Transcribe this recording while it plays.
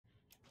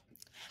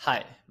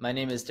Hi, my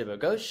name is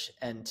Ghosh,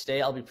 and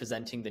today I'll be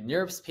presenting the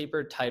NeurIPS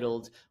paper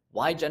titled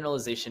Why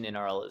Generalization in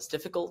RL is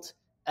Difficult,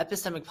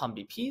 Epistemic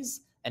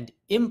POMDPs and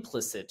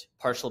Implicit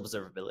Partial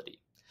Observability.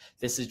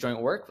 This is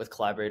joint work with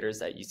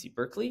collaborators at UC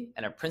Berkeley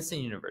and at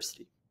Princeton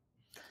University.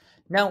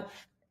 Now,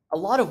 a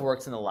lot of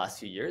works in the last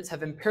few years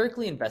have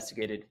empirically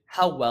investigated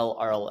how well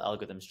RL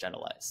algorithms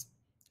generalize.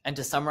 And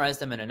to summarize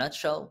them in a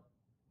nutshell,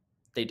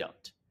 they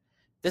don't.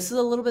 This is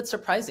a little bit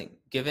surprising,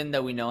 given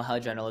that we know how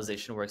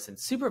generalization works in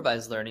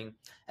supervised learning,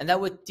 and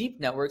that with deep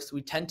networks,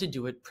 we tend to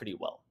do it pretty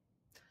well.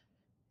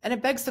 And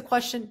it begs the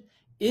question,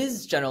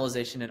 is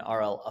generalization in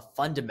RL a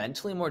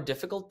fundamentally more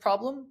difficult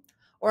problem,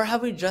 or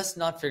have we just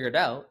not figured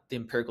out the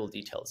empirical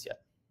details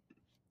yet?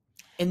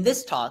 In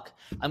this talk,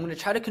 I'm going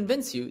to try to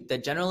convince you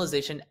that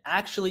generalization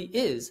actually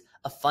is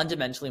a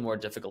fundamentally more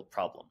difficult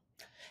problem.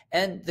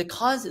 And the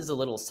cause is a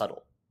little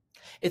subtle.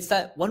 It's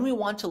that when we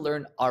want to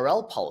learn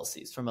RL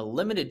policies from a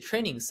limited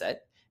training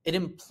set, it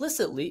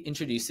implicitly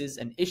introduces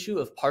an issue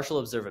of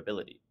partial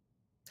observability.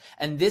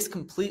 And this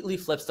completely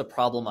flips the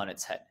problem on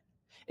its head.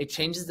 It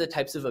changes the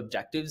types of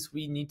objectives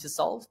we need to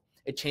solve,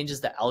 it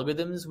changes the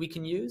algorithms we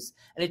can use,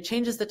 and it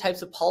changes the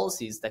types of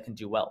policies that can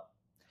do well.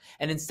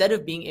 And instead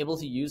of being able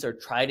to use our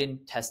tried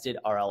and tested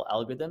RL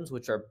algorithms,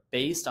 which are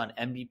based on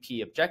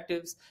MDP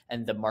objectives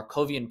and the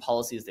Markovian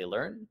policies they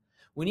learn,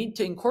 we need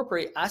to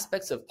incorporate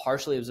aspects of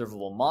partially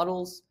observable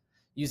models,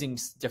 using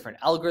different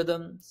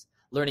algorithms,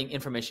 learning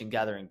information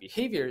gathering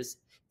behaviors,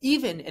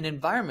 even in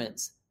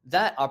environments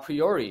that a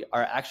priori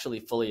are actually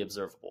fully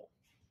observable.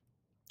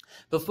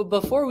 But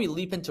before we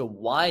leap into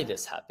why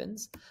this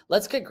happens,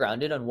 let's get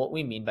grounded on what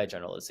we mean by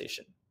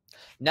generalization.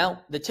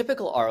 Now, the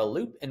typical RL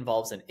loop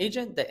involves an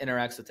agent that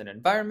interacts with an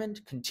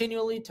environment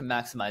continually to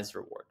maximize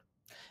reward.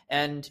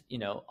 And,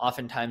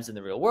 oftentimes in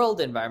the real world,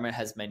 the environment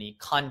has many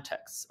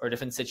contexts or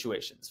different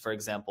situations. For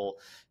example,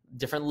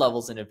 different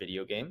levels in a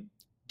video game,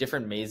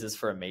 different mazes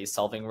for a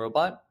maze-solving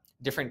robot,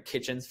 different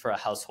kitchens for a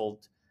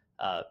household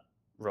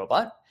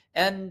robot.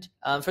 And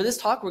for this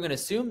talk, we're going to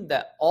assume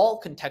that all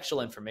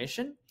contextual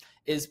information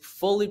is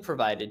fully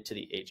provided to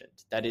the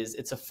agent. That is,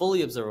 it's a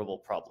fully observable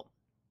problem.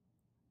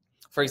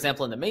 For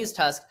example, in the maze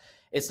task,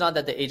 it's not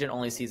that the agent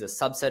only sees a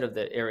subset of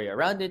the area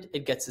around it,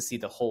 it gets to see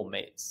the whole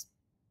maze.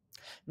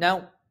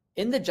 Now,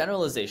 in the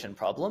generalization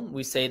problem,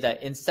 we say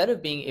that instead of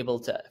being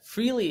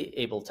freely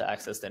able to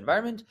access the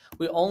environment,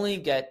 we only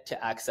get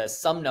to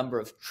access some number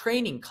of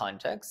training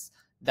contexts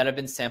that have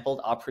been sampled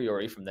a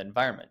priori from the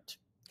environment.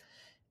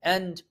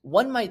 And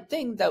one might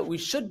think that we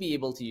should be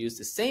able to use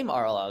the same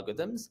RL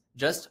algorithms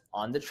just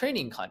on the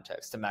training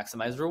context to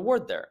maximize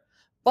reward there.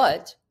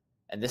 But,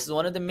 and this is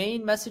one of the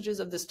main messages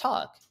of this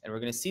talk, and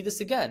we're going to see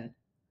this again,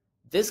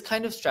 this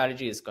kind of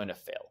strategy is going to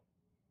fail.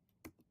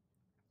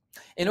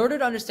 In order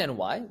to understand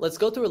why, let's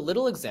go through a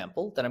little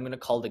example that I'm going to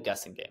call the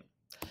guessing game.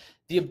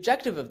 The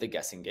objective of the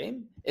guessing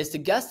game is to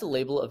guess the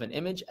label of an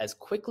image as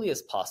quickly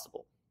as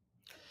possible.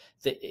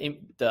 The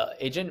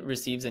agent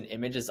receives an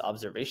image as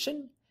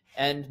observation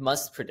and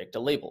must predict a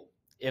label.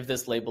 If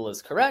this label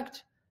is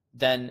correct,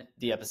 then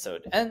the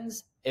episode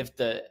ends. If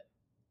the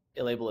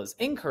label is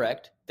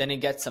incorrect, then it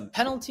gets some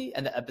penalty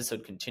and the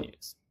episode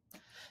continues.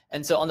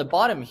 And so on the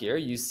bottom here,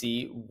 you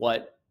see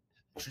what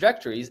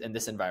trajectories in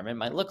this environment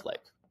might look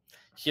like.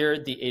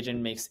 Here, the agent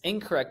makes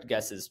incorrect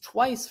guesses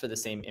twice for the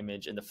same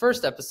image in the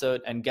first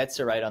episode and gets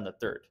it right on the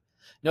third.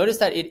 Notice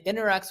that it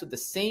interacts with the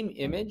same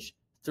image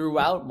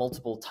throughout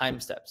multiple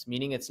time steps,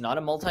 meaning it's not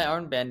a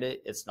multi-armed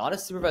bandit, it's not a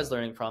supervised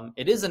learning problem,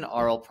 it is an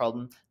RL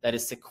problem that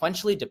is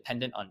sequentially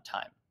dependent on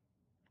time.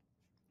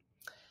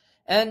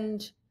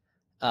 And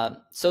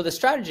so the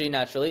strategy,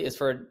 naturally, is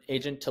for an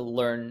agent to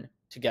learn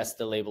to guess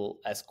the label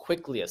as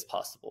quickly as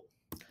possible.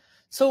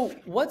 So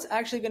what's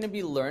actually going to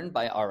be learned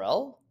by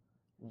RL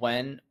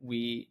when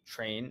we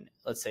train,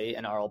 let's say,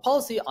 an RL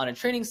policy on a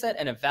training set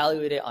and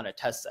evaluate it on a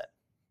test set?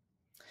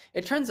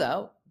 It turns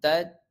out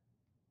that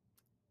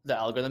the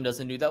algorithm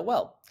doesn't do that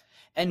well.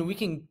 And we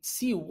can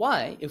see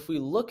why if we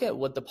look at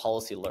what the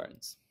policy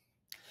learns.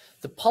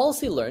 The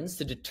policy learns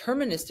to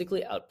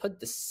deterministically output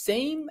the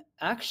same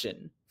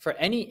action for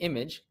any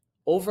image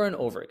over and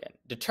over again,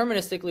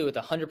 deterministically with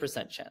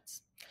 100%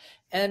 chance.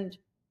 And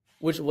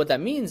what that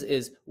means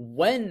is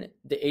when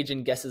the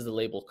agent guesses the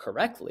label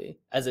correctly,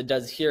 as it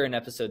does here in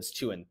episodes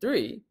 2 and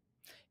 3,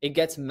 it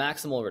gets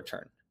maximal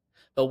return.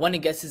 But when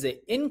it guesses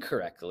it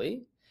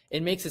incorrectly,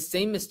 it makes the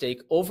same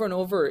mistake over and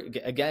over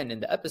again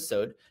in the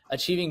episode,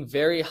 achieving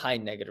very high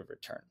negative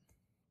return.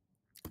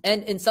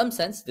 And in some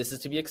sense, this is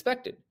to be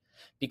expected,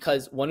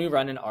 because when we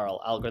run an RL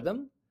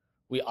algorithm,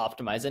 we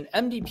optimize an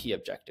MDP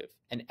objective,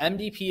 and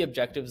MDP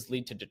objectives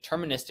lead to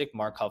deterministic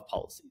Markov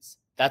policies.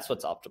 That's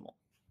what's optimal.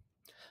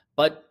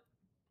 But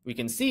we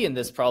can see in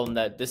this problem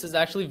that this is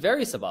actually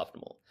very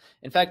suboptimal.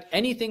 In fact,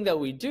 anything that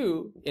we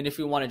do, and if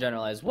we want to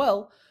generalize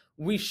well,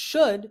 we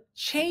should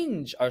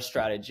change our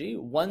strategy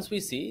once we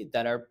see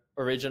that our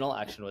original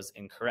action was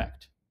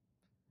incorrect.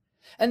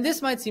 And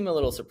this might seem a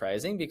little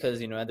surprising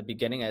because, at the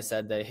beginning I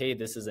said that, hey,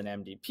 this is an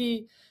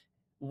MDP.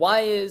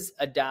 why is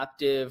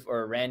adaptive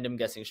or random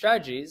guessing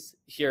strategies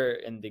here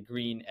in the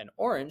green and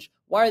orange,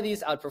 why are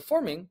these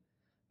outperforming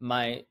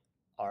my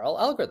RL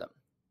algorithm?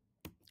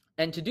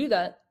 And to do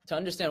that, to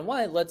understand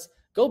why, let's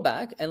go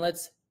back and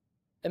let's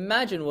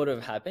imagine what would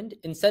have happened.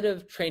 Instead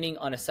of training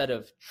on a set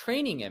of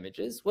training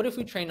images, what if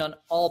we trained on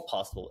all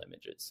possible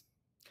images?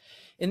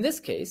 In this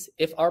case,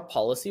 if our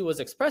policy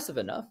was expressive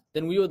enough,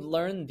 then we would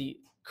learn the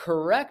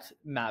correct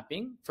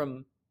mapping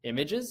from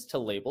images to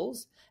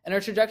labels, and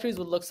our trajectories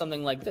would look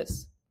something like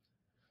this.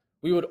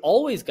 We would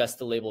always guess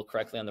the label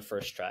correctly on the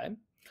first try.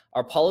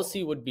 Our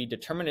policy would be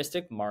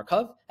deterministic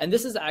Markov, and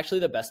this is actually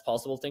the best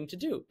possible thing to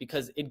do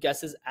because it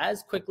guesses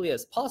as quickly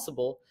as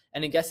possible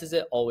and it guesses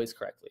it always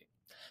correctly.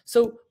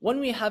 So when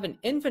we have an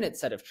infinite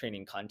set of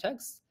training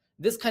contexts,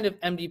 this kind of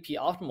MDP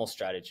optimal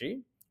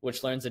strategy,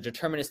 which learns a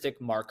deterministic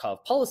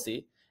Markov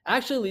policy,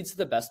 actually leads to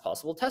the best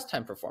possible test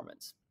time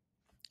performance.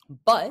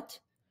 But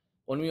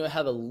when we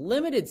have a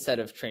limited set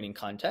of training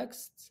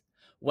contexts,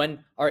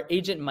 when our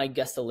agent might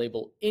guess the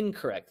label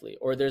incorrectly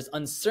or there's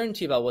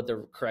uncertainty about what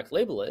the correct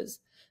label is,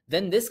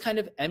 then this kind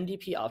of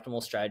MDP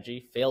optimal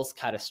strategy fails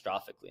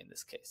catastrophically in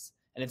this case,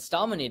 and it's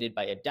dominated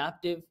by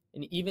adaptive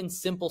and even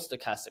simple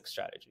stochastic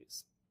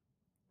strategies.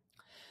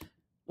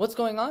 What's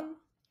going on?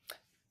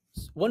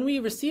 When we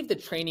receive the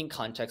training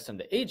context from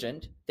the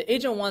agent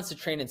wants to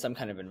train in some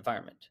kind of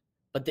environment.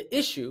 But the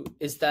issue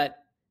is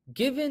that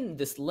given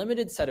this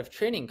limited set of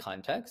training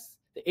contexts,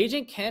 the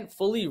agent can't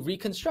fully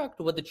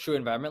reconstruct what the true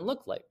environment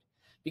looked like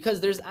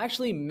because there's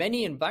actually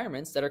many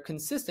environments that are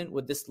consistent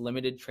with this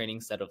limited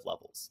training set of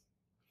levels.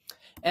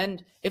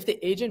 And if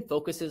the agent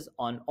focuses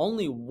on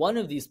only one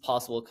of these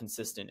possible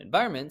consistent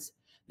environments,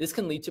 this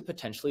can lead to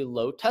potentially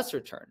low test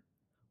return.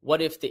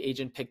 What if the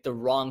agent picked the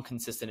wrong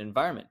consistent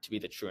environment to be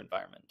the true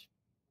environment?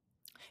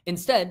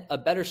 Instead, a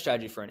better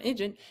strategy for an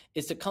agent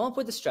is to come up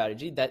with a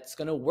strategy that's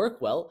going to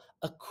work well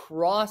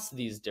across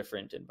these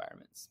different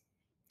environments.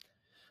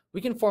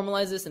 We can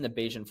formalize this in the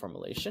Bayesian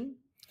formulation,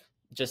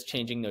 just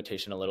changing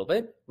notation a little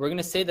bit. We're going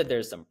to say that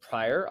there's some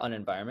prior on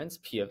environments,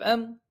 P of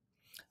M,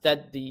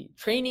 that the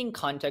training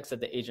context that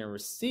the agent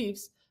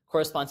receives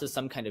corresponds to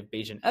some kind of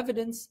Bayesian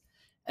evidence,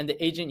 and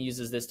the agent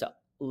uses this to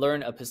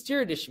learn a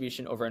posterior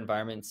distribution over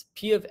environments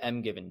P of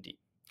M given D.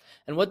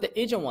 And what the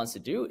agent wants to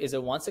do is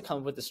it wants to come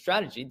up with a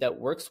strategy that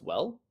works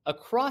well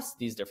across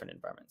these different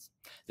environments.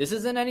 This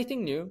isn't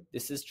anything new.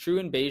 This is true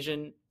in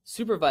Bayesian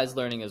supervised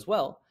learning as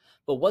well.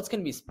 But what's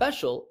going to be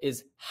special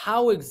is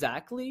how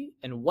exactly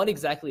and what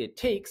exactly it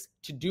takes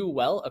to do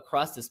well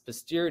across this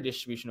posterior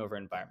distribution over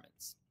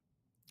environments.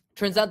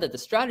 Turns out that the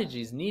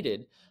strategies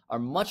needed are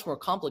much more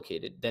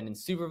complicated than in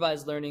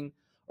supervised learning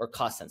or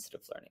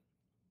cost-sensitive learning.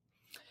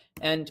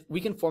 And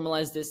we can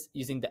formalize this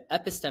using the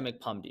epistemic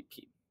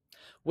POMDP,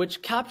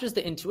 which captures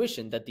the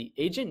intuition that the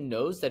agent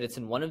knows that it's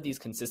in one of these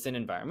consistent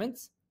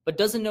environments, but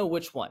doesn't know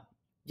which one.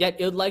 Yet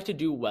it would like to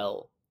do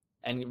well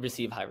and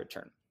receive high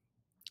return.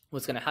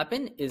 What's going to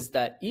happen is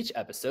that each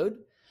episode,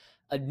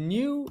 a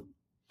new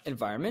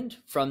environment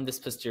from this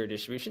posterior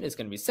distribution is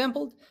going to be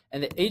sampled,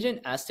 and the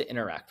agent has to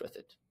interact with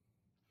it.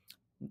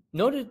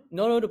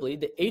 Notably,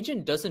 the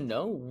agent doesn't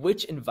know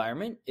which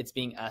environment it's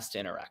being asked to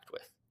interact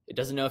with. It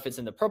doesn't know if it's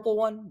in the purple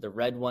one, the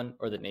red one,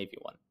 or the navy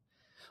one.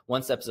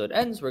 Once the episode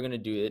ends, we're going to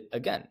do it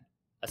again,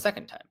 a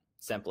second time.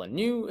 Sample a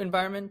new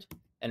environment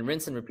and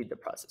rinse and repeat the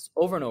process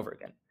over and over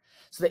again.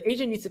 So the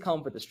agent needs to come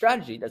up with a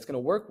strategy that's going to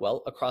work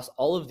well across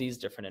all of these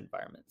different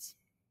environments.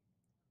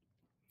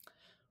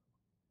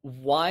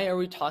 Why are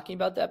we talking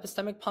about the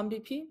epistemic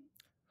POMDP?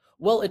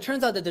 Well, it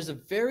turns out that there's a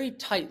very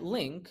tight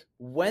link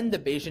when the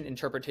Bayesian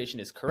interpretation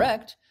is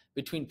correct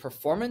between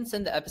performance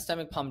in the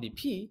epistemic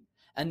POMDP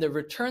and the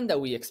return that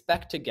we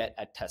expect to get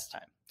at test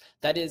time.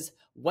 That is,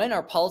 when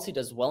our policy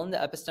does well in the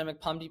epistemic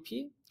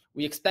POMDP,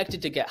 we expect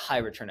it to get high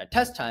return at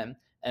test time,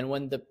 and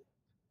when the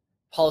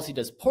policy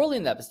does poorly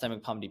in the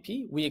epistemic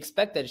POMDP, we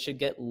expect that it should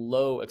get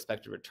low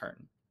expected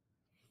return.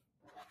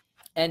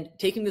 And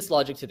taking this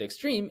logic to the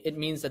extreme, it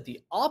means that the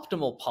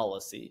optimal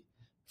policy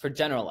for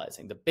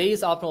generalizing, the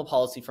Bayes optimal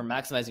policy for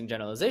maximizing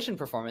generalization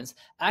performance,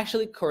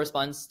 actually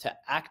corresponds to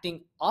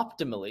acting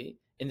optimally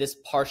in this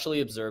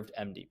partially observed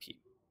MDP.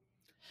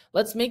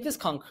 Let's make this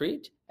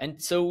concrete,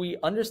 and so we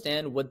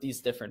understand what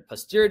these different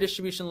posterior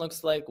distribution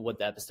looks like, what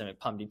the epistemic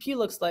POMDP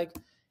looks like,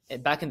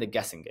 back in the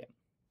guessing game.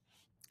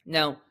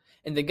 Now,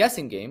 in the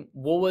guessing game,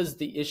 what was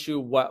the issue?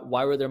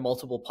 Why were there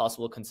multiple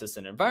possible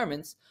consistent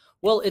environments?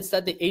 Well, it's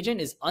that the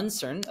agent is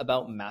uncertain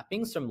about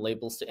mappings from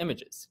labels to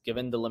images.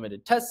 Given the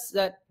limited test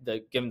set,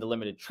 given the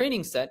limited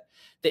training set,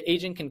 the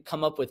agent can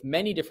come up with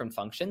many different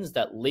functions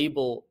that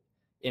label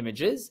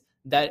images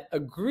that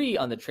agree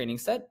on the training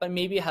set, but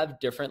maybe have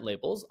different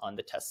labels on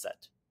the test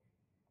set.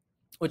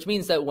 Which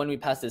means that when we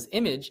pass this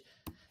image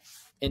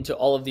into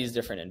all of these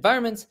different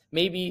environments,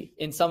 maybe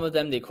in some of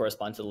them they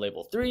correspond to the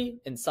label 3,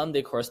 in some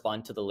they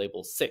correspond to the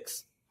label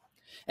 6.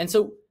 And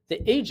so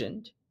the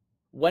agent,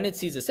 when it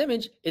sees this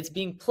image, it's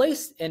being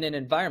placed in an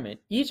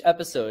environment. Each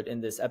episode in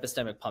this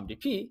epistemic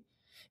POMDP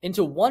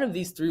into one of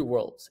these 3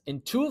 worlds.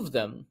 In 2 of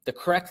them, the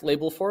correct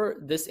label for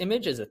this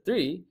image is a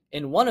 3.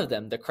 In one of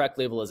them, the correct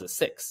label is a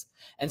 6.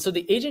 And so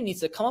the agent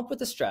needs to come up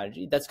with a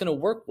strategy that's going to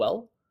work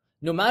well,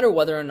 no matter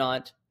whether or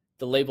not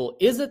the label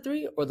is a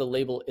 3 or the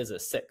label is a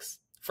 6.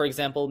 For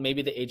example,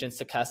 maybe the agent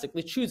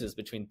stochastically chooses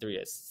between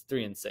 3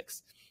 and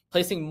 6,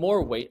 placing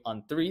more weight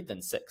on 3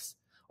 than 6.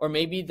 Or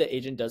maybe the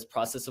agent does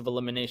process of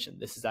elimination.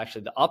 This is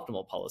actually the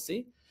optimal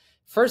policy.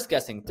 First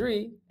guessing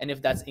 3, and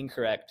if that's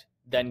incorrect,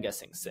 then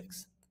guessing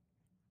 6.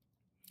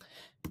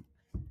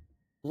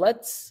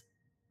 Let's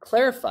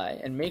clarify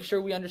and make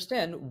sure we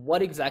understand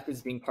what exactly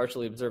is being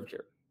partially observed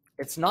here.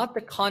 It's not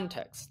the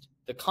context.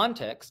 The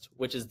context,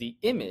 which is the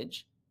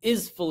image,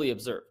 is fully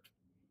observed.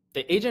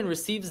 The agent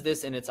receives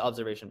this in its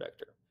observation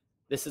vector.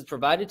 This is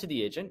provided to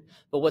the agent,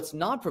 but what's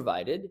not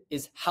provided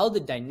is how the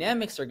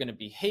dynamics are going to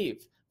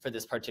behave for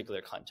this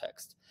particular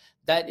context.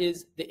 That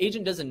is, the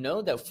agent doesn't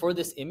know that for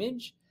this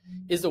image,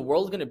 is the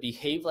world going to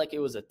behave like it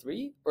was a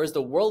 3, or is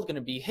the world going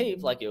to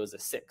behave like it was a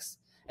 6?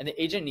 And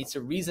the agent needs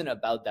to reason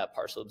about that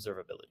partial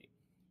observability.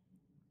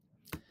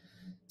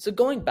 So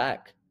going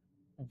back,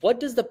 what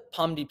does the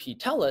POMDP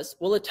tell us?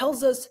 Well, it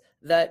tells us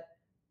that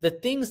the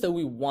things that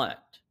we want,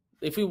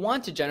 if we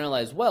want to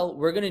generalize well,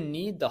 we're going to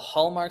need the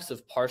hallmarks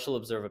of partial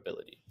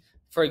observability.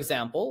 For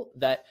example,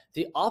 that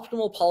the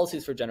optimal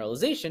policies for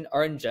generalization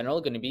are in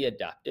general going to be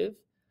adaptive,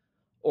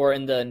 or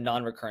in the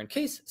non-recurrent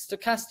case,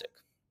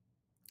 stochastic.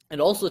 It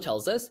also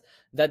tells us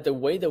that the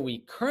way that we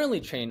currently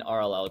train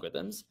RL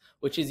algorithms,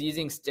 which is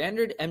using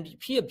standard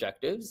MDP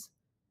objectives,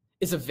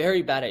 is a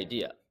very bad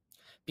idea,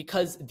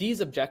 because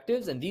these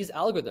objectives and these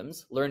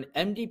algorithms learn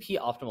MDP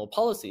optimal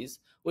policies,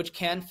 which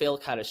can fail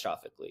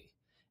catastrophically.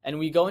 And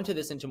we go into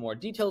this into more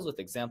details with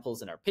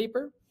examples in our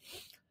paper.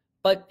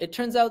 But it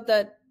turns out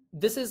that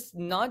this is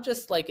not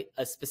just like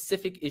a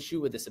specific issue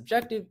with this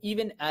objective.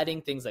 Even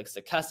adding things like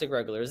stochastic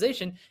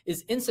regularization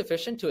is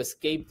insufficient to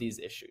escape these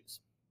issues.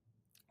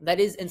 That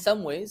is, in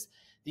some ways,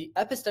 the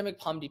epistemic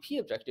POMDP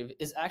objective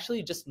is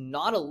actually just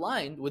not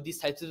aligned with these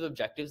types of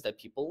objectives that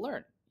people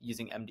learn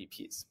using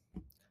MDPs.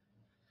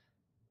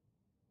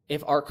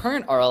 If our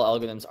current RL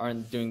algorithms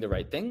aren't doing the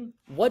right thing,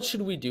 what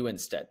should we do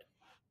instead?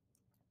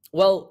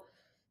 Well,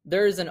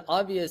 there is an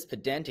obvious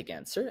pedantic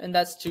answer, and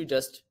that's to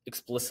just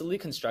explicitly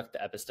construct the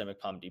epistemic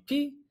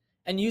POMDP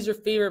and use your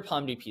favorite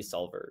POMDP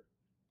solver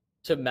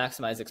to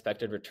maximize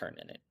expected return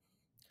in it.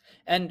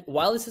 And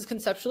while this is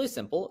conceptually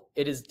simple,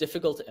 it is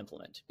difficult to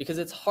implement because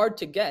it's hard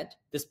to get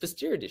this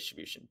posterior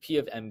distribution, P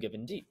of M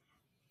given D.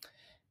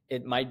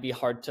 It might be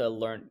hard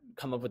to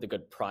come up with a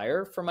good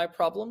prior for my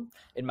problem.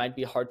 It might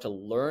be hard to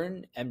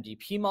learn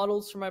MDP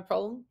models for my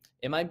problem.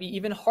 It might be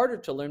even harder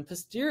to learn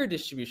posterior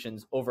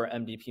distributions over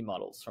MDP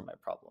models for my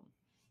problem.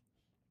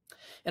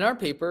 In our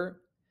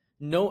paper,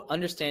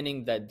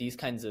 understanding that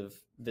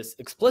this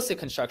explicit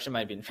construction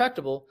might be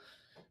intractable,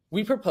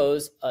 we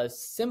propose a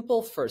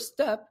simple first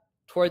step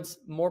towards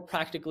more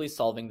practically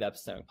solving the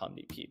epistemic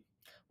POMDP.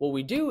 What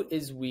we do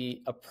is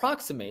we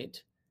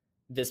approximate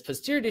this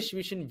posterior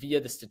distribution via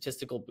the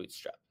statistical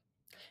bootstrap.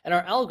 And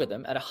our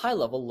algorithm at a high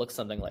level looks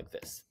something like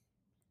this.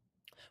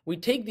 We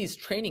take these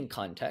training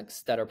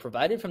contexts that are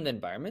provided from the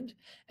environment,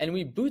 and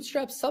we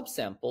bootstrap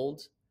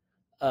subsampled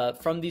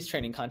from these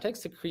training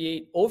contexts to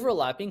create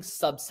overlapping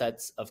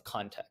subsets of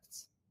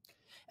contexts.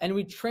 And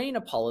we train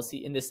a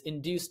policy in this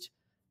induced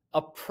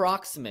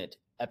approximate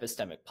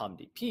epistemic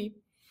POMDP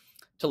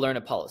to learn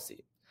a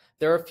policy.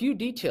 There are a few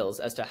details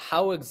as to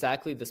how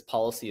exactly this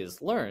policy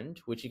is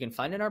learned, which you can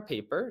find in our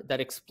paper,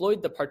 that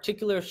exploit the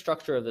particular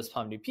structure of this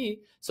POMDP,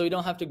 so we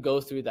don't have to go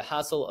through the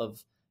hassle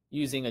of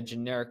using a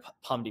generic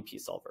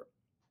POMDP solver.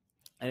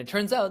 And it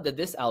turns out that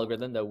this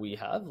algorithm that we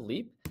have,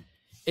 LEEP,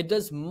 it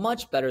does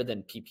much better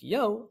than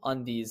PPO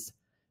on these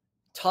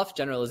tough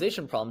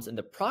generalization problems in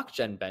the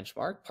ProcGen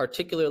benchmark,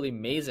 particularly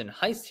Maze and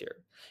Heist here.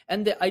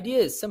 And the idea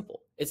is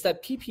simple. It's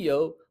that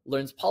PPO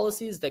learns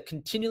policies that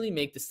continually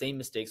make the same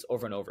mistakes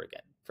over and over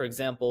again. For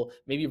example,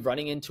 maybe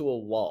running into a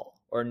wall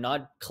or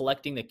not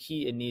collecting the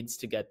key it needs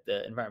to get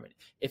the environment.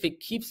 If it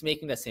keeps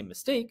making that same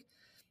mistake,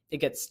 it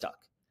gets stuck.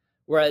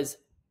 Whereas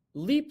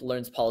LEEP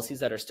learns policies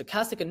that are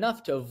stochastic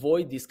enough to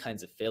avoid these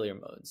kinds of failure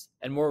modes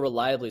and more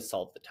reliably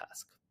solve the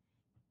task.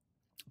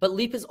 But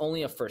LEEP is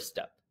only a first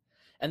step.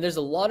 And there's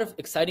a lot of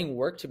exciting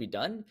work to be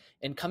done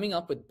in coming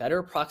up with better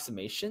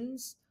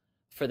approximations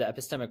for the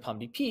epistemic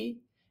POMDP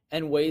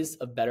and ways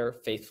of better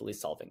faithfully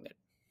solving it.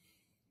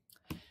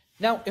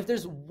 Now, if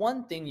there's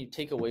one thing you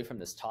take away from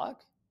this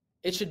talk,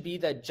 it should be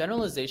that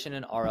generalization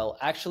in RL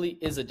actually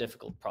is a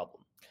difficult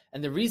problem.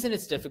 And the reason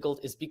it's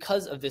difficult is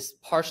because of this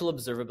partial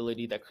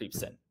observability that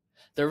creeps in.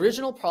 The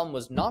original problem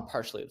was not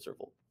partially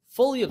observable,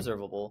 fully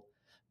observable,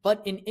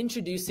 but in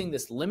introducing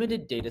this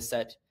limited data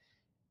set,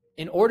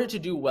 in order to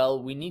do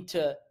well, we need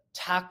to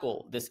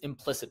tackle this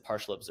implicit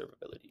partial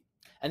observability.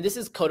 And this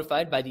is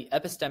codified by the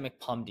epistemic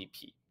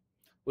POMDP,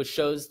 which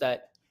shows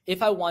that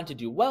if I want to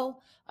do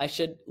well, I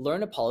should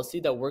learn a policy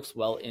that works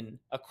well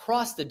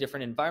across the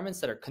different environments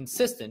that are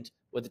consistent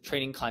with the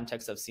training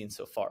context I've seen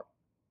so far.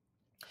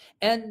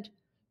 And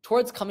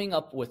towards coming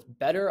up with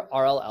better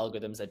RL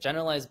algorithms that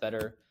generalize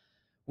better,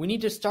 we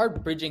need to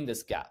start bridging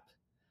this gap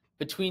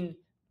between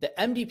the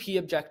MDP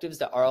objectives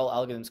that RL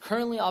algorithms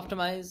currently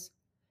optimize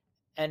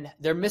and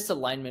their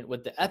misalignment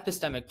with the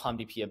epistemic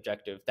POMDP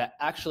objective that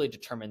actually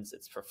determines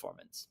its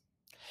performance.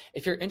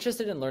 If you're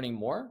interested in learning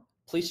more,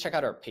 please check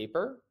out our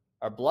paper,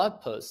 our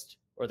blog post,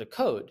 or the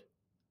code,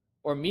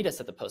 or meet us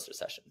at the poster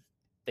session.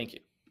 Thank you.